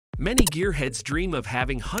Many gearheads dream of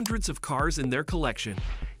having hundreds of cars in their collection,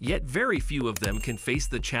 yet very few of them can face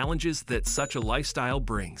the challenges that such a lifestyle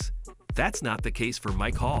brings. That's not the case for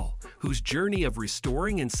Mike Hall, whose journey of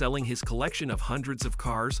restoring and selling his collection of hundreds of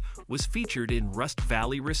cars was featured in Rust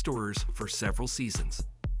Valley Restorers for several seasons.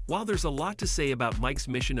 While there's a lot to say about Mike's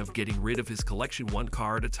mission of getting rid of his collection one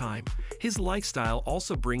car at a time, his lifestyle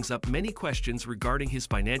also brings up many questions regarding his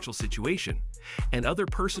financial situation and other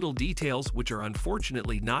personal details which are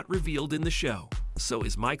unfortunately not revealed in the show. So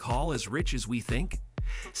is Mike Hall as rich as we think?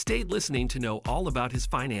 Stay listening to know all about his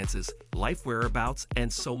finances, life whereabouts,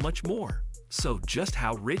 and so much more. So just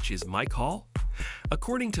how rich is Mike Hall?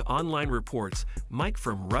 According to online reports, Mike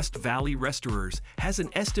from Rust Valley Restorers has an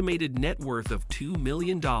estimated net worth of $2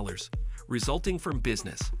 million, resulting from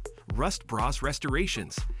business, Rust Bros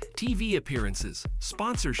restorations, TV appearances,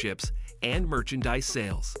 sponsorships, and merchandise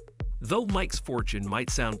sales. Though Mike's fortune might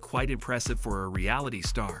sound quite impressive for a reality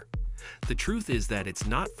star, the truth is that it's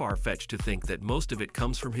not far-fetched to think that most of it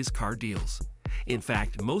comes from his car deals. In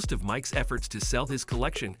fact, most of Mike's efforts to sell his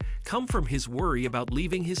collection come from his worry about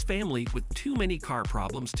leaving his family with too many car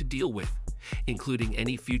problems to deal with, including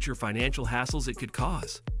any future financial hassles it could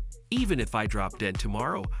cause. "Even if I drop dead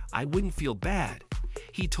tomorrow, I wouldn't feel bad,"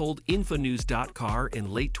 he told Infonews.car in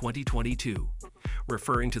late 2022,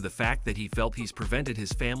 referring to the fact that he felt he's prevented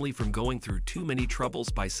his family from going through too many troubles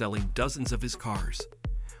by selling dozens of his cars.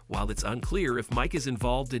 While it's unclear if Mike is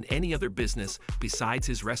involved in any other business besides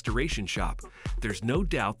his restoration shop, there's no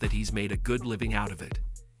doubt that he's made a good living out of it.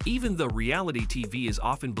 Even though reality TV is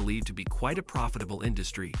often believed to be quite a profitable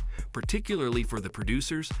industry, particularly for the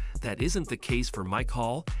producers, that isn't the case for Mike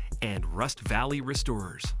Hall and Rust Valley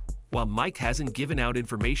Restorers. While Mike hasn't given out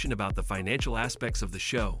information about the financial aspects of the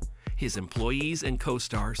show, his employees and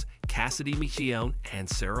co-stars, Cassidy Michione and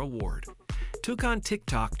Sarah Ward, took on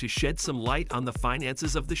TikTok to shed some light on the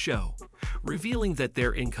finances of the show, revealing that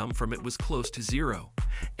their income from it was close to zero,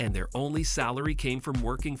 and their only salary came from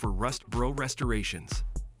working for Rust Bro Restorations.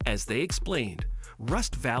 As they explained,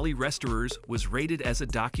 Rust Valley Restorers was rated as a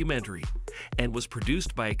documentary and was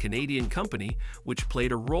produced by a Canadian company, which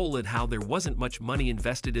played a role in how there wasn't much money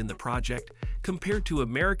invested in the project compared to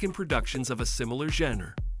American productions of a similar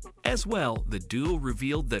genre. As well, the duo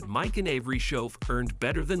revealed that Mike and Avery Schoaf earned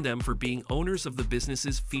better than them for being owners of the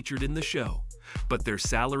businesses featured in the show, but their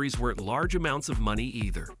salaries weren't large amounts of money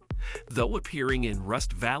either. Though appearing in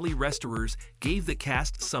Rust Valley Restorers gave the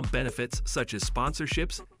cast some benefits such as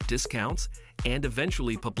sponsorships, discounts, and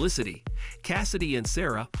eventually publicity, Cassidy and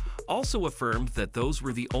Sarah also affirmed that those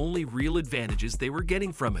were the only real advantages they were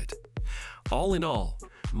getting from it. All in all,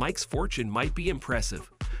 Mike's fortune might be impressive,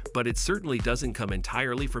 but it certainly doesn't come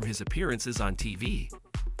entirely from his appearances on TV.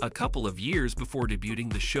 A couple of years before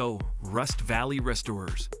debuting the show Rust Valley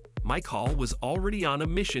Restorers, Mike Hall was already on a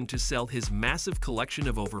mission to sell his massive collection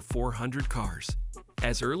of over 400 cars.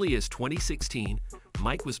 As early as 2016,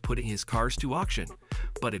 Mike was putting his cars to auction,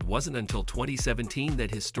 but it wasn't until 2017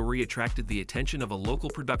 that his story attracted the attention of a local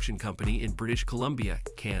production company in British Columbia,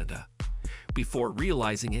 Canada. Before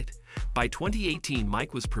realizing it, by 2018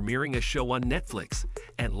 Mike was premiering a show on Netflix,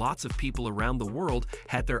 and lots of people around the world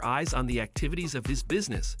had their eyes on the activities of his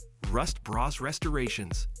business, Rust Bros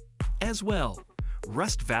Restorations. As well,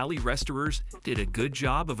 Rust Valley Restorers did a good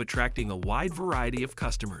job of attracting a wide variety of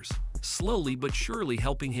customers, slowly but surely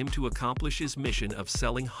helping him to accomplish his mission of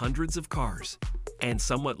selling hundreds of cars, and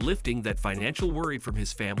somewhat lifting that financial worry from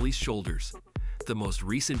his family's shoulders. The most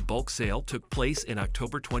recent bulk sale took place in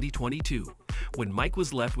October 2022, when Mike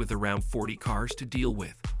was left with around 40 cars to deal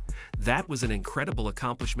with. That was an incredible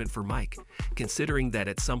accomplishment for Mike, considering that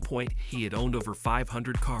at some point he had owned over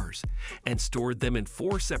 500 cars and stored them in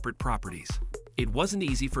 4 separate properties. It wasn't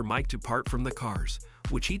easy for Mike to part from the cars,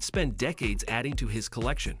 which he'd spent decades adding to his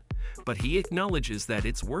collection, but he acknowledges that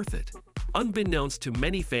it's worth it. Unbeknownst to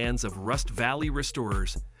many fans of Rust Valley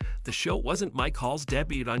Restorers, the show wasn't Mike Hall's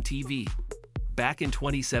debut on TV. Back in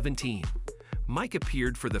 2017, Mike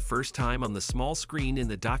appeared for the first time on the small screen in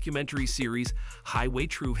the documentary series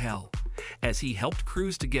Thru Hell, as he helped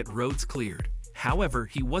crews to get roads cleared. However,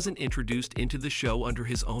 he wasn't introduced into the show under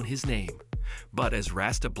his name, but as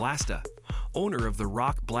Rasta Blasta, owner of the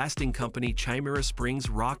rock blasting company Chimera Springs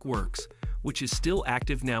Rock Works, which is still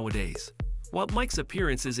active nowadays. While Mike's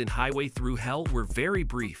appearances in Thru Hell were very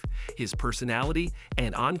brief, his personality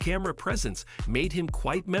and on-camera presence made him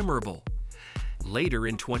quite memorable. Later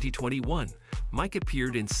in 2021, Mike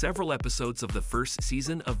appeared in several episodes of the first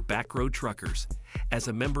season of Backroad Truckers as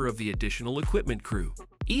a member of the additional equipment crew.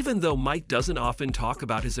 Even though Mike doesn't often talk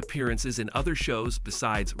about his appearances in other shows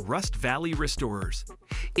besides Rust Valley Restorers,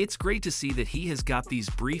 it's great to see that he has got these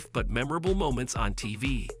brief but memorable moments on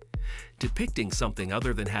TV. depicting something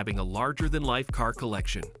other than having a larger-than-life car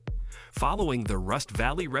collection. Following the Rust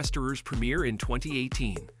Valley Restorers premiere in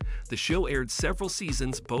 2018, the show aired several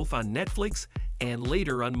seasons both on Netflix and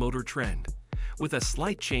later on Motor Trend, with a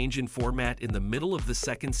slight change in format in the middle of the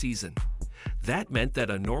second season. That meant that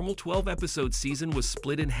a normal 12-episode season was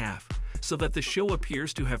split in half, so that the show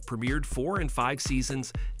appears to have premiered 4 and 5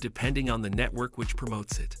 seasons depending on the network which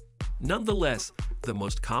promotes it. Nonetheless, the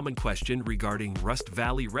most common question regarding Rust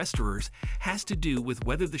Valley Restorers has to do with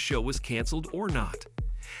whether the show was canceled or not.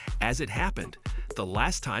 As it happened, the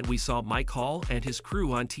last time we saw Mike Hall and his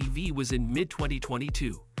crew on TV was in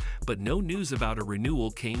mid-2022, but no news about a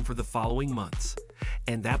renewal came for the following months.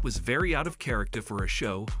 And that was very out of character for a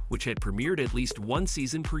show which had premiered at least one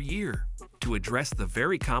season per year. To address the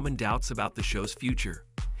very common doubts about the show's future,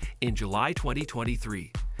 in July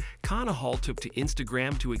 2023, Kana Hall took to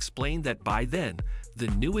Instagram to explain that by then, the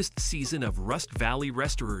newest season of Rust Valley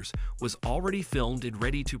Restorers was already filmed and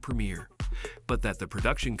ready to premiere, but that the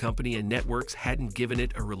production company and networks hadn't given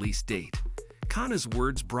it a release date. Kana's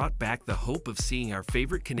words brought back the hope of seeing our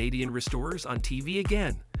favorite Canadian restorers on TV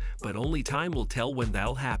again, but only time will tell when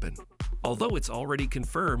that'll happen. Although it's already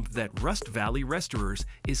confirmed that Rust Valley Restorers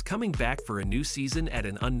is coming back for a new season at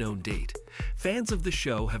an unknown date, fans of the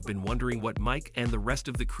show have been wondering what Mike and the rest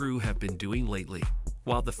of the crew have been doing lately.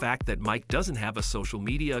 While the fact that Mike doesn't have a social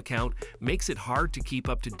media account makes it hard to keep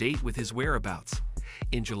up to date with his whereabouts,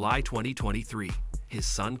 in July 2023, his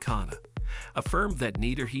son Kana affirmed that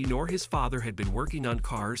neither he nor his father had been working on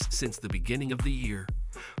cars since the beginning of the year,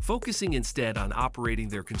 focusing instead on operating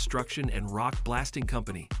their construction and rock blasting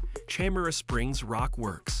company, Chamara Springs Rock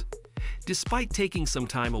Works. Despite taking some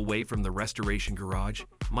time away from the restoration garage,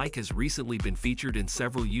 Mike has recently been featured in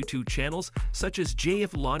several YouTube channels such as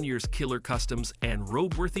JF Lanier's Killer Customs and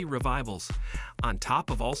Roadworthy Revivals, on top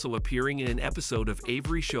of also appearing in an episode of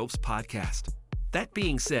Avery Shope's podcast. That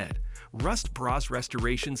being said, Rust Bros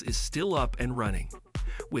Restorations is still up and running,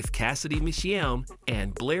 with Cassidy Michion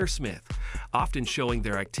and Blair Smith often showing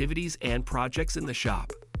their activities and projects in the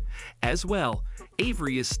shop. As well,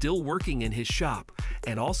 Avery is still working in his shop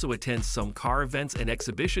and also attends some car events and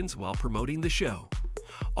exhibitions while promoting the show.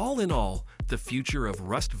 All in all, the future of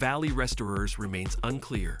Rust Valley Restorers remains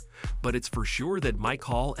unclear, but it's for sure that Mike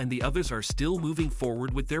Hall and the others are still moving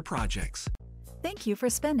forward with their projects. Thank you for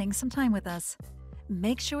spending some time with us.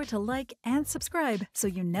 Make sure to like and subscribe so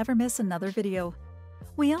you never miss another video.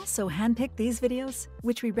 We also handpick these videos,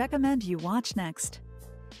 which we recommend you watch next.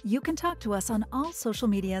 You can talk to us on all social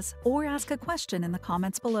medias or ask a question in the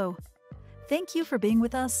comments below. Thank you for being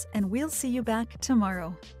with us, and we'll see you back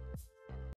tomorrow.